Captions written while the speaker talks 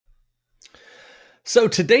So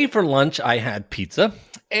today for lunch, I had pizza,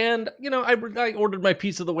 and I ordered my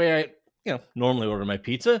pizza the way I normally order my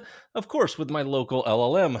pizza, of course, with my local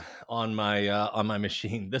LLM on my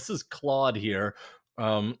machine. This is Claude here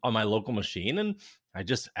on my local machine, and I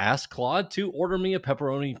just asked Claude to order me a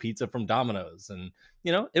pepperoni pizza from Domino's, and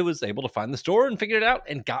it was able to find the store and figure it out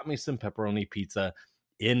and got me some pepperoni pizza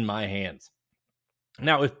in my hands.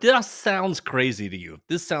 Now, if this sounds crazy to you, if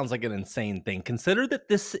this sounds like an insane thing, consider that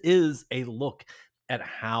this is a look at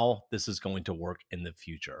how this is going to work in the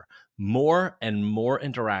future. More and more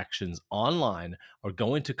interactions online are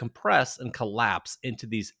going to compress and collapse into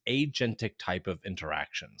these agentic type of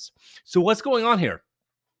interactions. So what's going on here?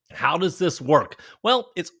 How does this work?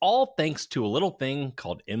 Well, it's all thanks to a little thing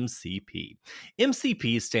called MCP.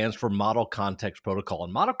 MCP stands for Model Context Protocol,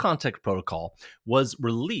 and Model Context Protocol was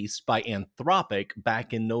released by Anthropic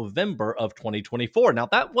back in November of 2024. Now,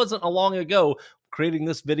 that wasn't a long ago, creating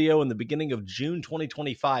this video in the beginning of June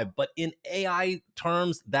 2025, but in AI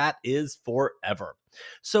terms, that is forever.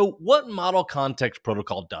 So what Model Context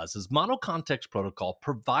Protocol does is Model Context Protocol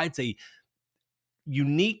provides a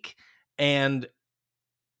unique and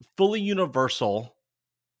fully universal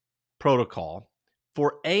protocol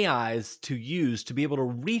for AIs to use to be able to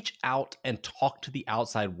reach out and talk to the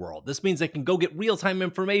outside world. This means they can go get real-time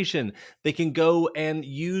information. They can go and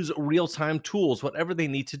use real-time tools, whatever they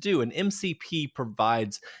need to do. And MCP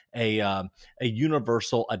provides a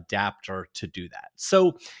universal adapter to do that.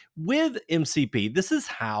 So with MCP, this is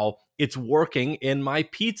how it's working in my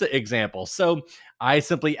pizza example. So I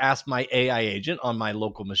simply asked my AI agent on my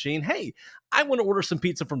local machine, hey, I want to order some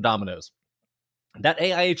pizza from Domino's. That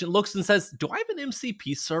AI agent looks and says, do I have an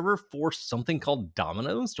MCP server for something called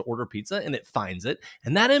Domino's to order pizza? And it finds it.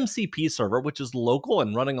 And that MCP server, which is local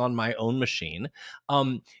and running on my own machine,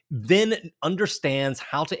 then understands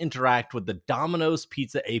how to interact with the Domino's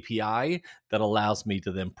Pizza API that allows me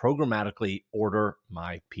to then programmatically order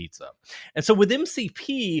my pizza. And so with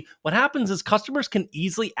MCP, what happens is customers can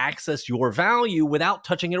easily access your value without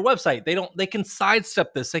touching your website. They can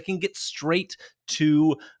sidestep this. They can get straight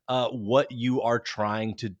to what you are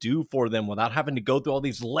trying to do for them without having to go through all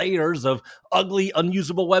these layers of ugly,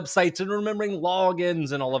 unusable websites and remembering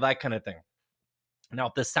logins and all of that kind of thing. Now,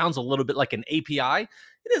 if this sounds a little bit like an API,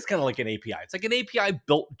 it is kind of like an API. It's like an API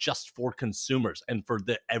built just for consumers and for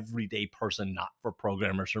the everyday person, not for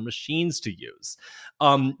programmers or machines to use.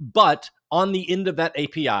 But on the end of that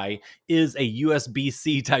API is a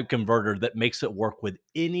USB-C type converter that makes it work with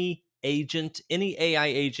any agent, any AI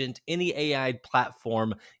agent, any AI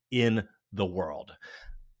platform in the world.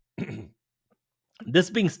 This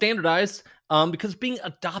being standardized because being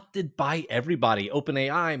adopted by everybody,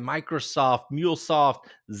 OpenAI, Microsoft, MuleSoft,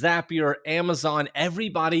 Zapier, Amazon,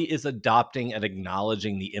 everybody is adopting and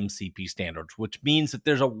acknowledging the MCP standards, which means that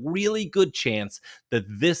there's a really good chance that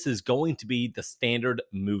this is going to be the standard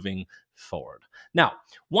moving forward. Now,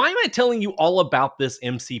 why am I telling you all about this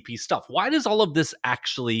MCP stuff? Why does all of this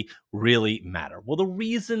actually really matter? Well, the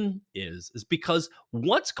reason is because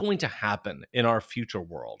what's going to happen in our future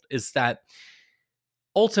world is that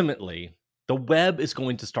ultimately, the web is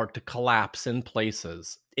going to start to collapse in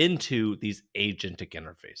places into these agentic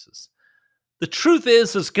interfaces. The truth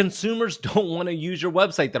is consumers don't want to use your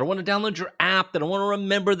website. They don't want to download your app. They don't want to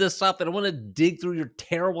remember this stuff. They don't want to dig through your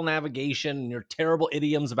terrible navigation and your terrible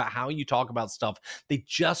idioms about how you talk about stuff. They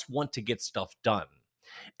just want to get stuff done.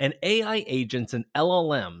 And AI agents and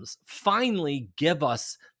LLMs finally give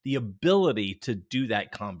us the ability to do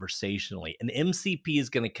that conversationally. And MCP is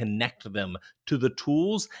going to connect them to the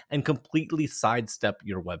tools and completely sidestep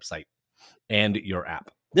your website and your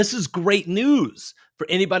app. This is great news for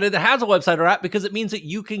anybody that has a website or app because it means that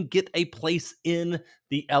you can get a place in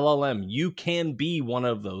the LLM. You can be one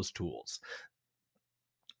of those tools.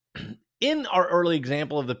 In our early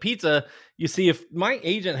example of the pizza, you see if my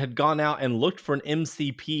agent had gone out and looked for an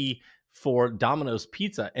MCP for Domino's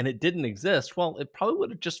Pizza and it didn't exist, well, it probably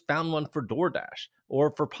would have just found one for DoorDash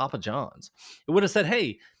or for Papa John's. It would have said,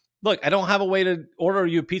 hey, look, I don't have a way to order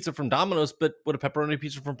you a pizza from Domino's, but would a pepperoni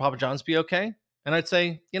pizza from Papa John's be okay? And I'd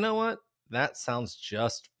say, you know what? That sounds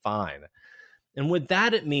just fine. And with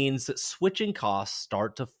that, it means that switching costs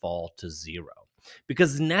start to fall to zero.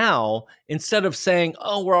 Because now, instead of saying,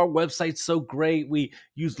 oh, our website's so great, we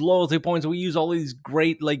use loyalty points, we use all these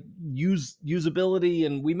great usability,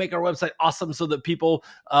 and we make our website awesome so that people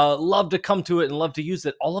love to come to it and love to use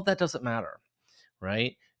it, all of that doesn't matter,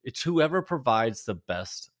 right? It's whoever provides the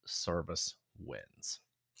best service wins.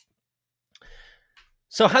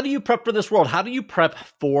 So how do you prep for this world? How do you prep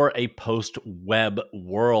for a post-web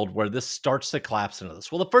world where this starts to collapse into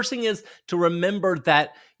this? Well, the first thing is to remember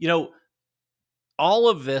that, all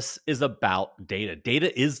of this is about data.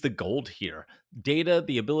 Data is the gold here. Data,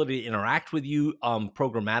 the ability to interact with you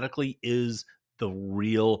programmatically, is the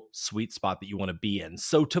real sweet spot that you want to be in.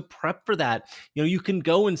 So to prep for that, you can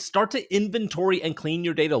go and start to inventory and clean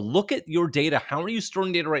your data. Look at your data. How are you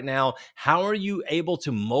storing data right now? How are you able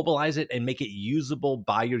to mobilize it and make it usable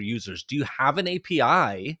by your users? Do you have an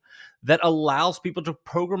API that allows people to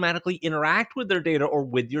programmatically interact with their data or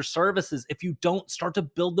with your services? If you don't, start to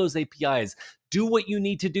build those APIs. Do what you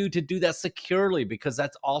need to do that securely, because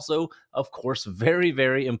that's also, of course, very,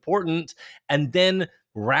 very important. And then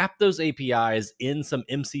wrap those APIs in some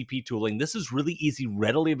MCP tooling. This is really easy,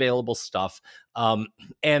 readily available stuff.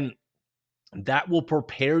 And that will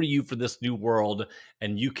prepare you for this new world,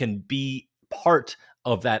 and you can be part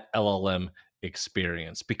of that LLM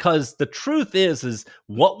experience. Because the truth is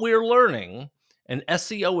what we're learning, and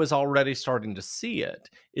SEO is already starting to see it,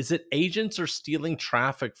 is that agents are stealing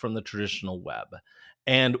traffic from the traditional web.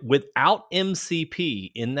 And without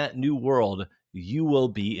MCP in that new world, you will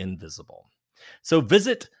be invisible. So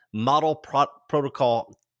visit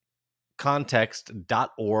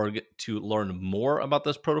modelprotocolcontext.org to learn more about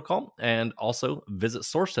this protocol, and also visit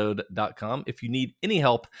sourcetoad.com if you need any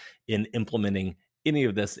help in implementing any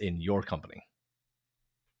of this in your company.